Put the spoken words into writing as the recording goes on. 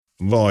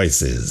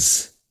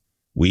Voices.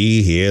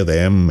 We hear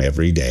them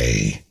every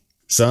day.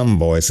 Some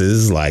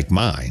voices, like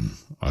mine,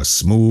 are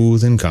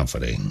smooth and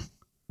comforting.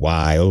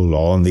 While,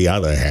 on the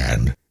other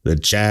hand, the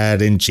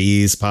Chad and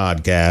Cheese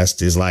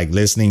podcast is like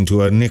listening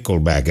to a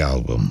Nickelback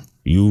album.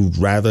 You'd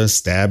rather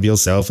stab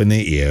yourself in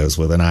the ears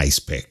with an ice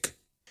pick.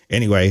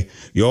 Anyway,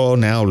 you're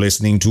now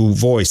listening to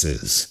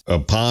Voices, a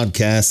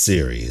podcast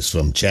series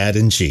from Chad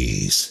and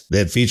Cheese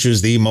that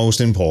features the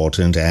most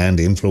important and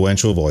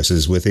influential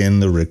voices within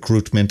the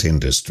recruitment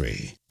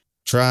industry.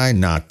 Try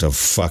not to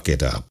fuck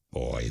it up,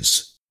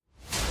 boys.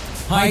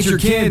 Hide your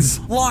kids.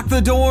 Lock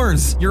the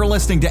doors. You're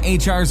listening to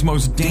HR's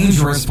most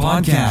dangerous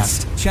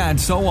podcast. Chad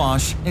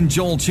Sowash and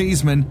Joel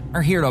Cheeseman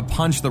are here to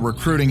punch the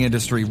recruiting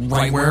industry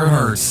right where it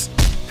hurts.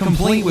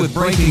 Complete with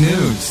breaking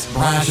news,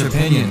 brash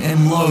opinion,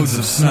 and loads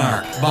of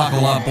snark.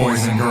 Buckle up,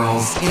 boys and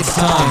girls. It's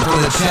time for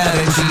the Chad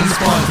and Cheese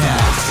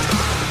Podcast.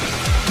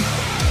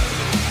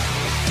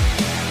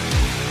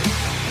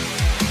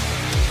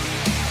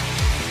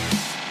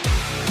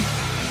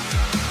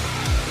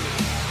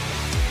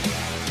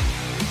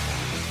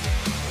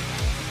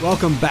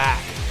 Welcome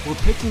back. We're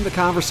picking the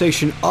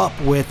conversation up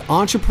with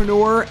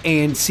entrepreneur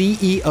and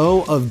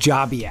CEO of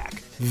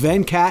Jobiac,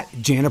 Venkat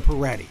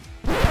Janapareddy.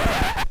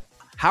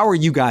 How are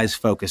you guys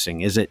focusing?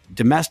 Is it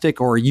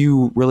domestic, or are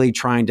you really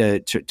trying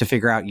to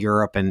figure out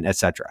Europe and et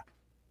cetera?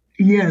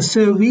 Yeah,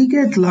 so we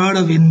get a lot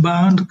of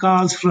inbound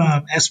calls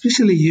from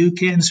especially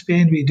UK and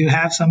Spain. We do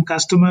have some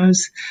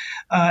customers.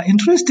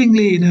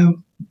 Interestingly,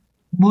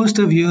 most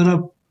of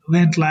Europe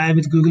went live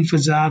with Google for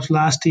Jobs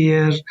last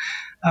year.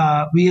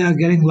 We are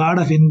getting a lot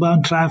of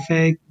inbound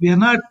traffic. We are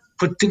not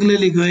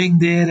particularly going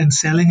there and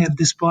selling at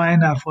this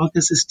point. Our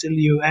focus is still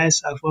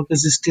US. Our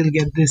focus is still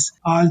get this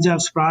All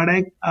Jobs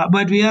product.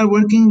 But we are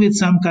working with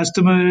some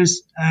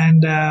customers,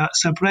 and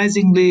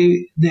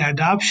surprisingly, the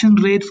adoption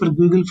rate for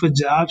Google for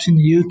Jobs in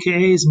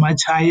UK is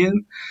much higher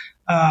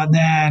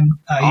than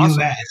Awesome.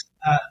 US.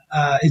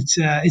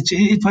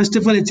 First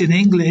of all, it's in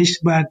English,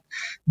 but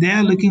they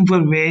are looking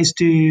for ways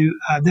to,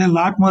 there are a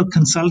lot more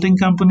consulting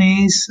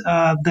companies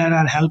that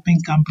are helping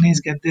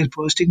companies get their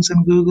postings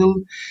on Google.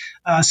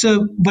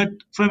 But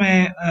from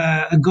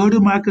a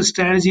go-to-market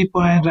strategy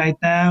point right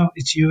now,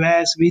 it's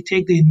US. We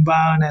take the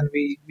inbound and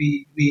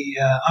we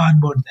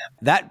onboard them.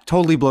 That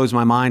totally blows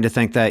my mind to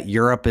think that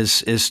Europe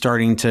is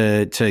starting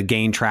to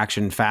gain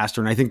traction faster.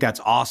 And I think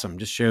that's awesome.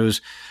 Just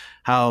shows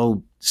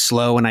how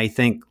slow and I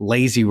think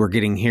lazy we're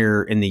getting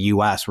here in the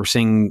US. We're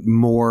seeing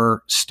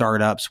more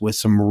startups with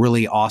some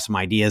really awesome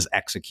ideas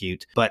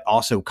execute, but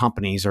also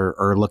companies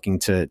are looking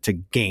to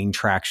gain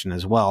traction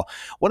as well.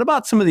 What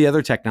about some of the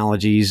other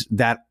technologies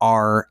that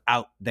are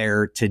out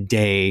there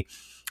today?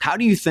 How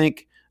do you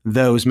think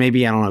those,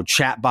 maybe, I don't know,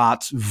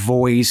 chatbots,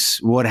 voice,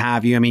 what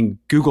have you? I mean,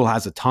 Google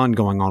has a ton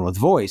going on with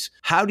voice.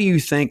 How do you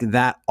think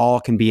that all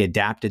can be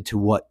adapted to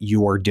what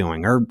you're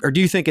doing? Or do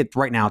you think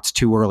right now it's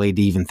too early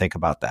to even think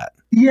about that?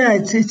 Yeah,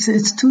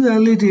 it's too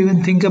early to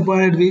even think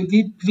about it.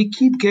 We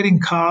keep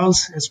getting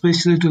calls,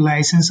 especially to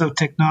license our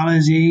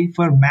technology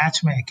for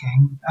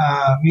matchmaking.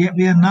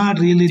 We are not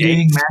really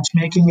doing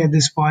matchmaking at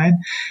this point.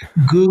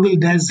 Google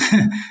does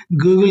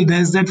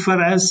that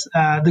for us.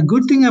 The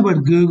good thing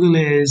about Google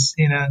is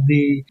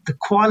the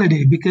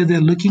quality, because they're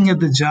looking at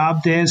the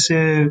job there.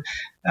 So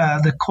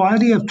the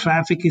quality of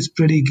traffic is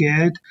pretty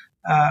good.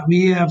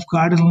 We have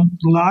gotten a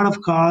lot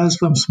of calls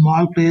from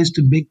small players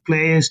to big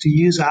players to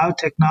use our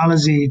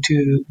technology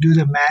to do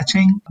the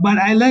matching. But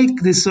I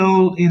like this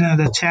whole,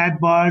 the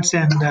chatbots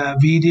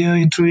and video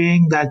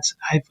interviewing.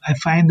 I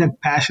find that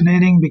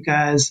fascinating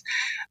because,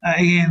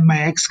 again,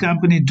 my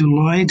ex-company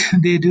Deloitte,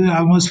 they do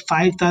almost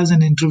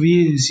 5,000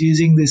 interviews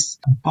using this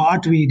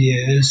bot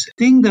videos. I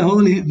think the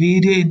whole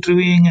video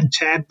interviewing and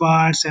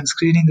chatbots and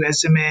screening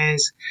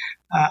resumes,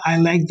 I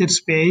like that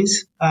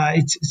space.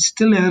 It's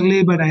still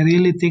early, but I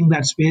really think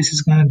that space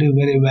is going to do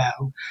very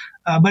well.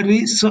 But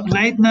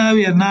right now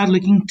we are not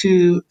looking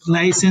to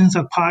license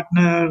or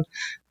partner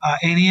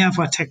any of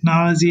our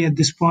technology at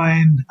this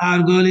point.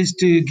 Our goal is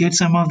to get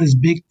some of these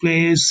big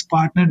players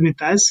partnered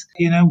with us,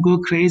 go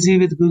crazy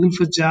with Google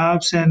for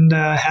Jobs and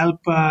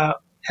help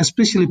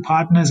especially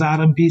partners,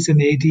 RMPs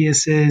and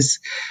ATSs,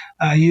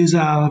 use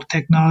our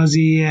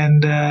technology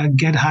and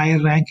get higher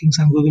rankings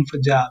on Google for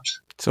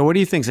Jobs. So what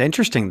do you think is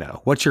interesting, though?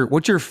 What's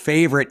your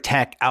favorite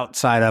tech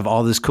outside of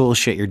all this cool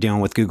shit you're doing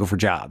with Google for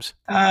Jobs?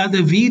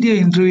 The video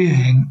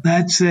interviewing,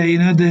 that's,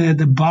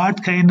 the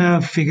bot kind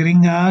of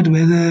figuring out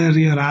whether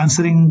you're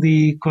answering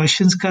the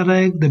questions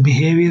correct, the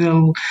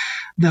behavioral,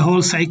 the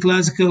whole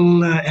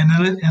psychological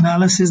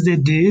analysis they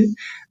do.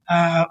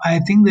 I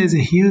think there's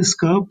a huge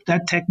scope.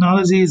 That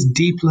technology is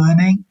deep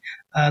learning.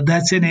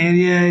 That's an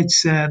area,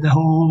 it's the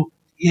whole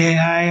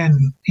AI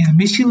and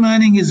machine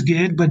learning is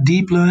good, but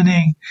deep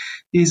learning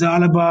is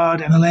all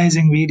about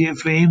analyzing video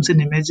frames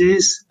and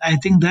images. I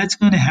think that's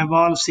going to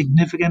evolve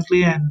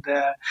significantly, and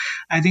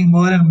I think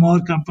more and more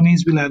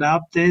companies will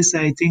adopt this.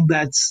 I think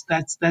that's.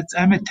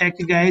 I'm a tech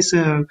guy,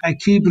 so I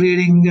keep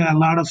reading a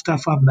lot of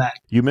stuff on that.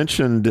 You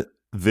mentioned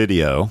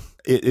video.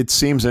 It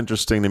seems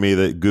interesting to me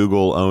that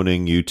Google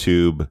owning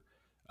YouTube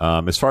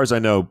As far as I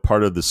know,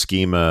 part of the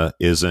schema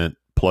isn't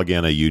plug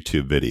in a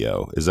YouTube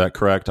video. Is that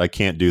correct? I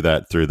can't do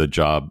that through the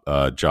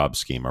job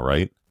schema,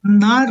 right?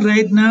 Not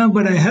right now,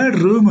 but I heard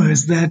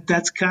rumors that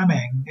that's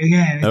coming.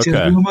 Again, it's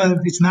a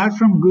rumor. It's not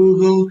from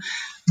Google,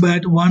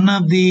 but one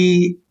of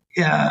the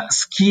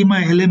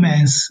schema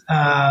elements,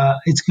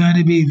 it's going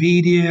to be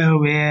video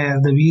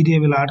where the video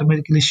will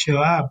automatically show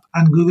up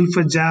on Google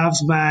for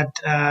Jobs. But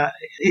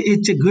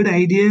it's a good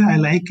idea. I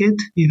like it.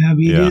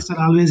 Videos are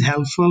always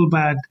helpful,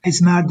 but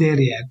it's not there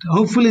yet.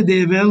 Hopefully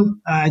they will.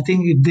 I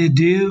think if they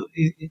do,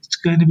 it's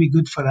going to be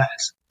good for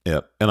us.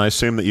 Yep. And I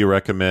assume that you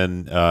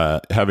recommend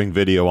having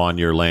video on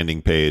your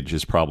landing page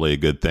is probably a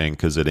good thing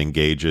because it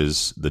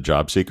engages the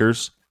job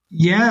seekers.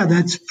 Yeah,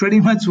 that's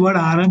pretty much what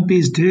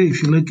RMPs do.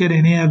 If you look at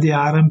any of the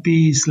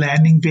RMPs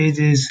landing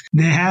pages,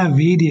 they have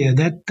video.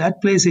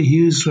 That plays a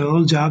huge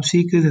role. Job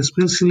seekers,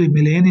 especially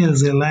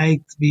millennials, they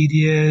like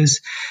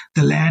videos,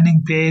 the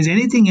landing page.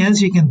 Anything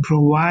else you can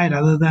provide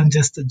other than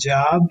just the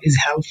job is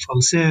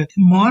helpful. So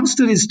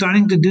Monster is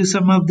starting to do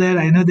some of that.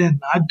 I know they're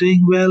not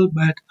doing well,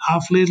 but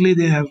off lately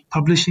they are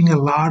publishing a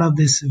lot of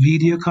this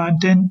video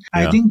content.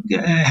 Yeah. I think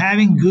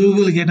having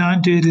Google get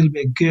onto it will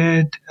be a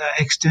good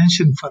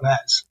extension for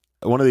us.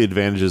 One of the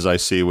advantages I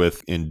see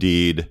with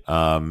Indeed,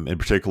 and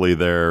particularly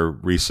their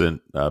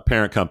recent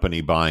parent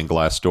company buying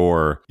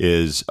Glassdoor,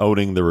 is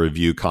owning the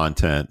review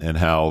content and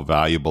how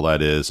valuable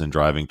that is and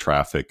driving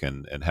traffic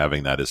and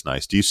having that is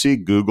nice. Do you see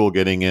Google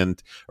getting in,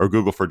 or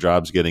Google for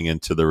Jobs getting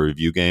into the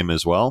review game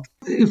as well?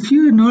 If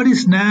you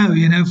notice now,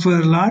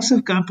 for lots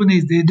of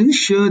companies, they do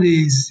show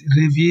these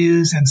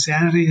reviews and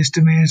salary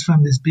estimates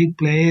from these big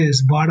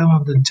players, bottom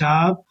of the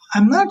job.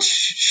 I'm not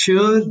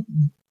sure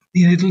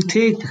it'll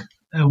take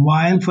a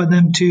while for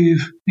them to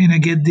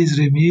get these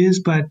reviews,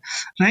 but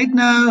right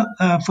now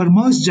for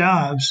most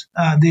jobs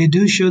they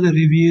do show the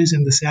reviews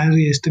and the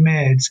salary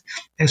estimates,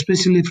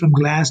 especially from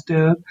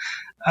Glassdoor.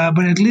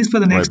 But at least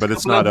for the next, but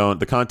it's not owned.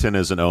 The content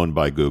isn't owned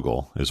by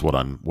Google, is what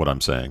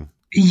I'm saying.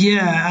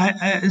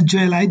 Yeah,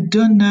 Joel, I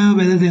don't know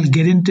whether they'll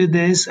get into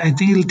this. I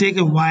think it'll take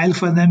a while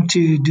for them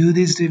to do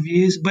these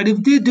reviews. But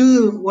if they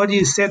do what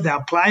you said, the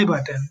apply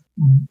button,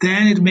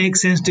 then it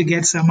makes sense to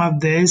get some of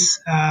this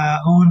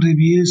own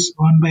reviews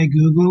owned by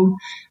Google.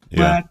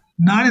 Yeah. But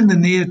not in the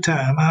near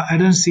term. I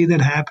don't see that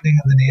happening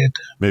in the near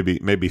term.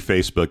 Maybe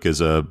Facebook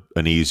is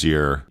an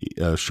easier,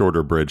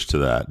 shorter bridge to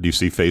that. Do you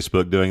see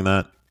Facebook doing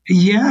that?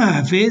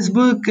 Yeah,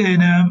 Facebook,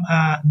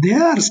 they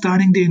are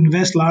starting to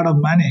invest a lot of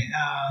money.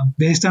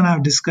 Based on our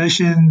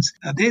discussions,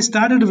 they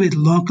started with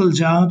local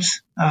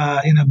jobs,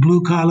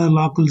 blue-collar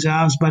local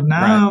jobs, but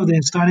now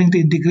they're starting to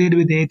integrate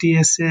with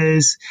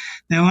ATSs.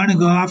 They want to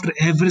go after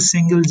every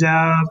single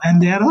job.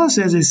 And they're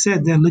also, as I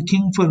said, they're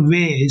looking for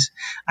ways.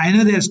 I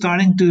know they're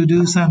starting to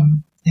do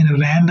some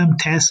random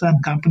tests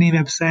on company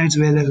websites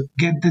where they'll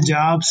get the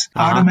jobs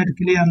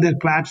automatically on their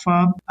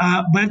platform.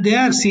 But they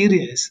are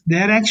serious.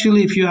 They're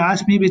actually, if you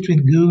ask me,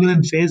 between Google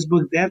and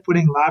Facebook, they're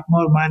putting a lot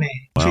more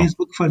money. Wow.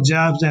 Facebook for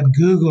Jobs than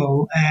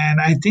Google. And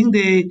I think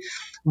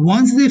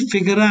once they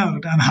figure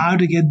out on how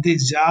to get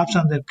these jobs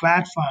on their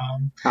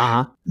platform,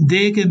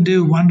 they can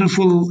do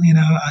wonderful,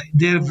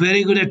 they're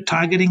very good at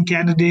targeting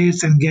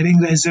candidates and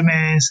getting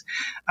resumes.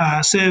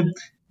 So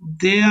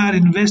they are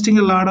investing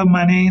a lot of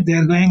money.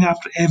 They're going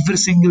after every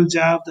single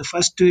job. The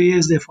first 2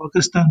 years, they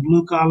focused on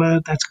blue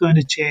collar. That's going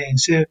to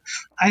change. So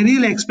I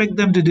really expect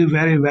them to do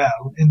very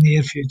well in the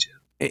near future.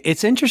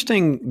 It's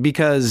interesting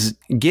because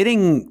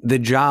getting the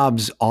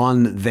jobs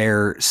on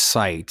their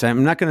site,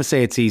 I'm not going to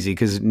say it's easy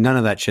because none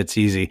of that shit's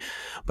easy,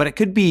 but it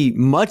could be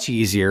much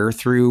easier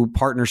through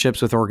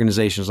partnerships with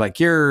organizations like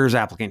yours,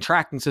 applicant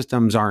tracking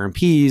systems,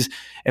 RMPs.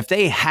 If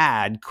they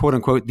had, quote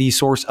unquote, the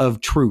source of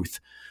truth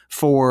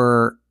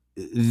for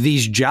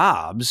these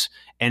jobs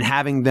and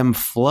having them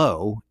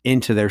flow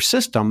into their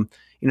system,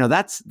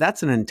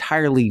 that's an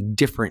entirely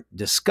different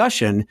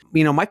discussion.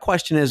 My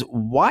question is,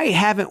 why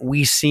haven't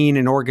we seen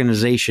an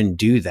organization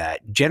do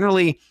that?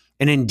 Generally,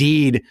 an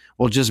Indeed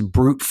will just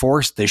brute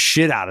force the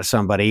shit out of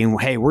somebody and,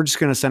 hey, we're just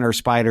going to send our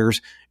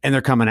spiders and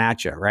they're coming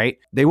at you, right?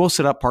 They will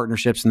set up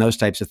partnerships and those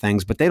types of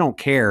things, but they don't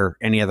care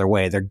any other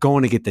way. They're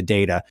going to get the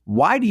data.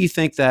 Why do you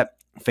think that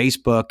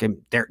Facebook, and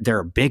they're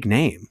a big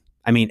name?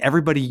 I mean,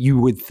 everybody you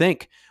would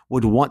think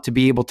would want to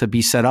be able to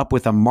be set up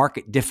with a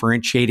market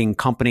differentiating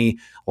company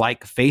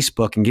like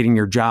Facebook and getting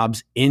your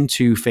jobs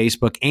into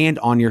Facebook and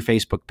on your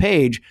Facebook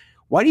page.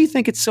 Why do you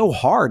think it's so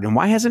hard, and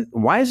why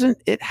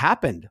hasn't it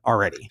happened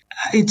already?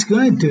 It's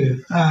going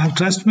to.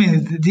 Trust me,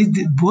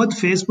 both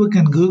Facebook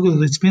and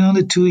Google, it's been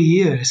only 2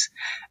 years,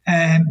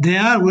 and they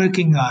are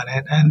working on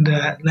it. And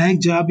like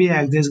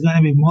JobYak, there's going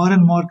to be more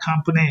and more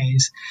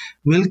companies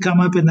will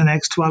come up in the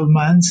next 12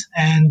 months,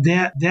 and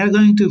they're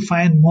going to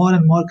find more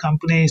and more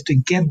companies to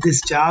get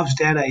this jobs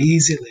data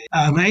easily.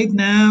 Right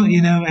now,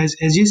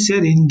 as you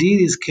said,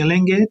 Indeed is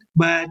killing it.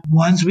 But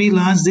once we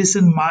launch this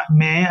in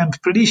May, I'm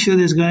pretty sure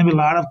there's going to be a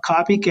lot of cost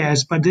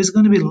copycats, but there's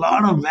going to be a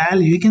lot of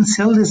value. You can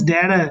sell this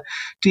data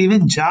to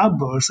even job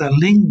boards or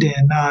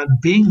LinkedIn,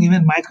 Bing,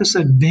 even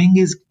Microsoft Bing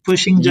is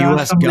pushing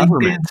jobs from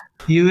government. LinkedIn.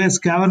 U.S.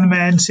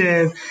 government.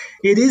 So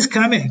it is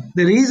coming.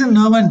 The reason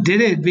no one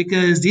did it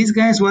because these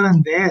guys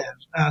weren't there.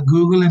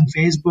 Google and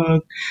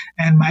Facebook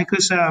and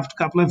Microsoft a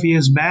couple of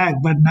years back.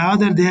 But now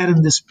that they are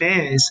in the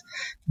space,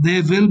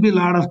 there will be a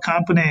lot of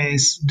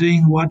companies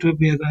doing what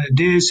we are going to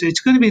do. So it's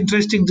going to be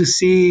interesting to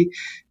see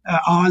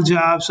all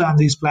jobs on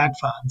these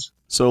platforms.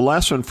 So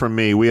last one from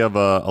me, we have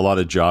a lot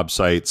of job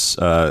sites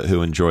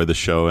who enjoy the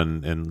show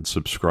and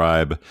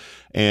subscribe.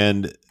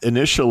 And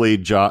initially,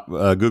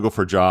 Google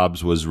for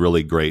Jobs was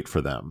really great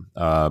for them.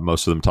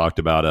 Most of them talked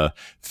about a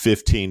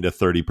 15 to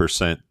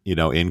 30%,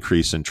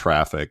 increase in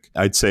traffic.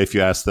 I'd say if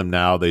you ask them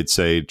now, they'd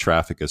say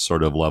traffic has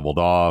sort of leveled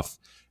off.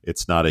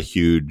 It's not a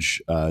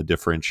huge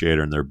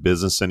differentiator in their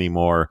business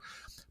anymore.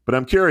 But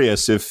I'm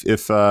curious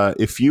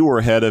if you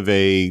were head of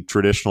a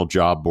traditional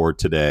job board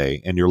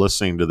today and you're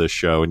listening to this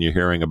show and you're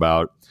hearing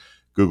about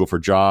Google for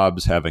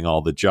Jobs having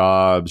all the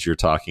jobs, you're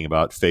talking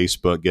about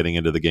Facebook getting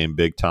into the game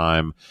big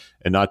time,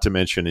 and not to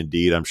mention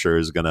Indeed, I'm sure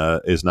is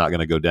not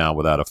gonna go down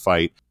without a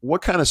fight.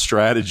 What kind of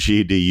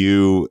strategy do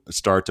you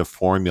start to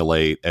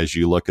formulate as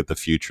you look at the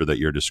future that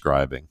you're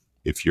describing?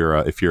 If you're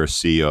a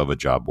CEO of a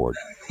job board?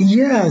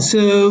 Yeah,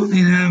 so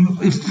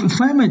if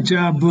I'm a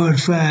job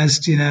board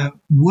first,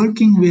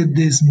 working with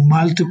these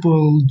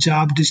multiple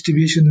job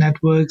distribution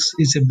networks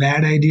is a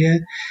bad idea.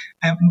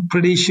 I'm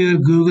pretty sure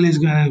Google is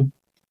going to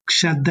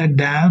shut that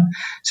down.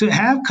 So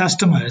have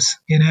customers.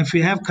 If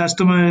you have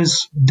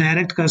customers,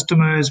 direct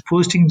customers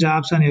posting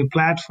jobs on your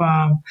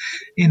platform,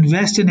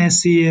 invest in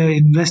SEO,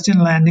 invest in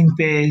landing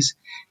page.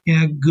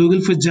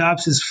 Google for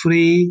Jobs is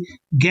free.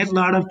 Get a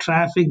lot of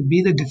traffic.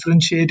 Be the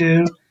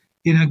differentiator.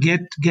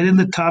 Get in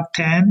the top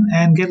 10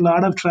 and get a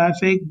lot of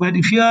traffic. But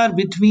if you are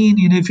between,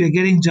 if you're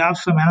getting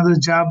jobs from another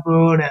job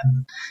board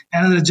and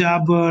another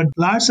job board,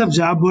 lots of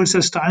job boards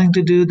are starting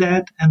to do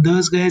that, and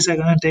those guys are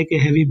going to take a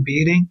heavy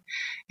beating.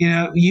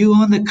 You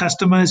own the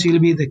customers, you'll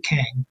be the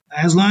king.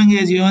 As long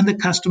as you own the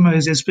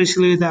customers,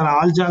 especially with our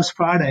All Jobs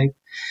product,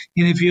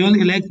 if you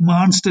only like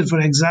Monster, for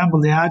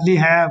example, they hardly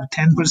have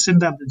 10%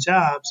 of the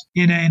jobs.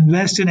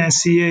 Invest in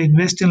SEO,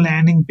 invest in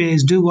landing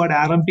page, do what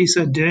RMPs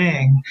are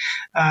doing,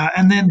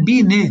 and then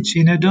be niche.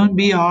 Don't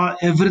be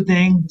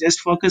everything. Just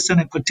focus on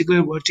a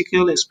particular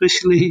vertical,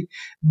 especially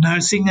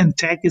nursing and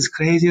tech is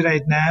crazy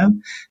right now.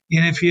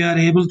 If you are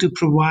able to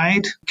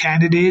provide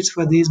candidates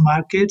for these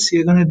markets,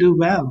 you're going to do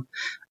well.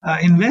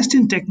 Invest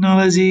in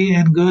technology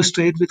and go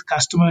straight with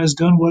customers.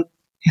 Don't work.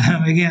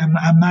 Again,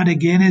 I'm not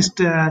against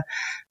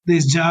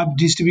these job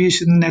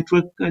distribution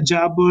network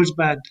job boards,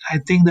 but I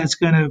think that's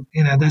going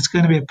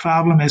to be a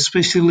problem,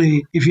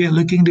 especially if you're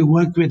looking to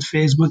work with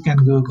Facebook and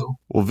Google.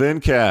 Well,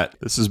 Venkat,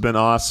 this has been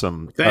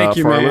awesome. Thank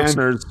you, for man. Our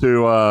listeners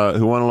who want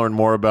to learn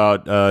more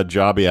about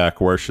Jobiak,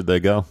 where should they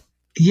go?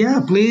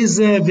 Yeah, please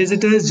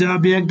visit us,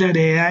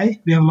 jobiak.ai.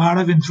 We have a lot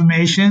of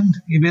information,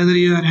 whether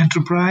you're an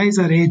enterprise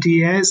or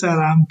ATS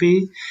or AMP.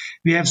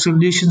 We have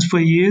solutions for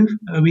you.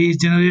 We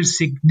generate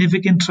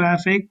significant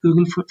traffic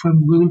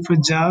from Google for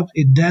Jobs.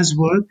 It does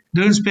work.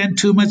 Don't spend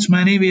too much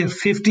money. We are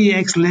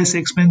 50x less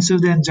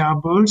expensive than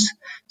job boards.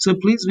 So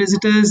please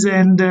visit us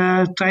and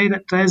try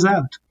us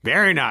out.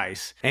 Very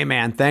nice. Hey,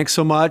 man, thanks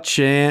so much.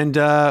 And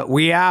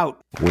we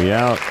out. We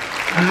out.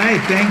 All right.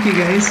 Thank you,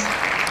 guys.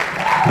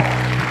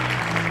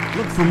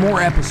 Look for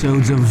more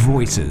episodes of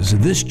Voices,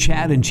 this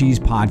Chad and Cheese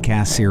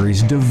podcast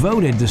series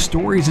devoted to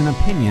stories and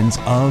opinions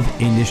of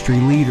industry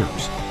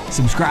leaders.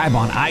 Subscribe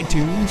on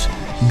iTunes,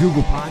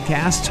 Google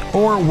Podcasts,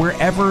 or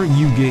wherever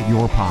you get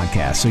your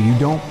podcasts so you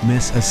don't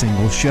miss a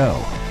single show.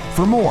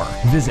 For more,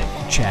 visit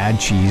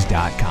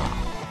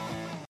chadcheese.com.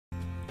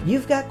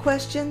 You've got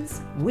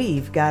questions,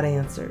 we've got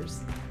answers.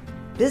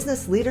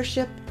 Business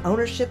leadership,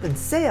 ownership, and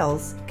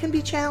sales can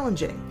be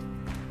challenging.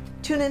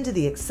 Tune into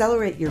the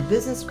Accelerate Your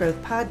Business Growth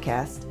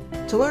podcast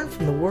to learn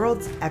from the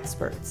world's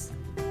experts.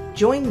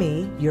 Join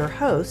me, your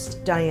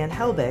host, Diane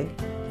Helbig,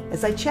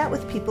 as I chat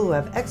with people who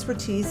have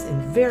expertise in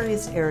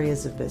various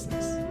areas of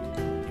business.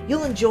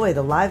 You'll enjoy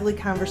the lively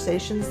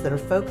conversations that are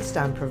focused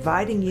on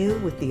providing you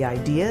with the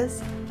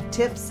ideas,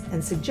 tips,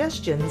 and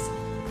suggestions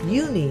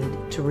you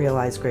need to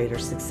realize greater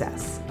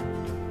success.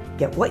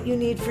 Get what you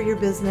need for your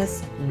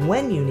business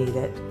when you need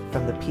it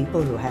from the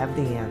people who have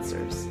the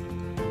answers.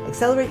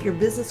 Accelerate Your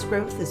Business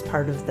Growth is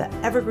part of the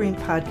Evergreen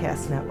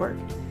Podcast Network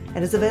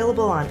and is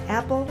available on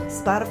Apple,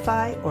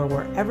 Spotify, or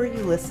wherever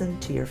you listen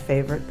to your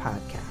favorite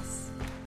podcast.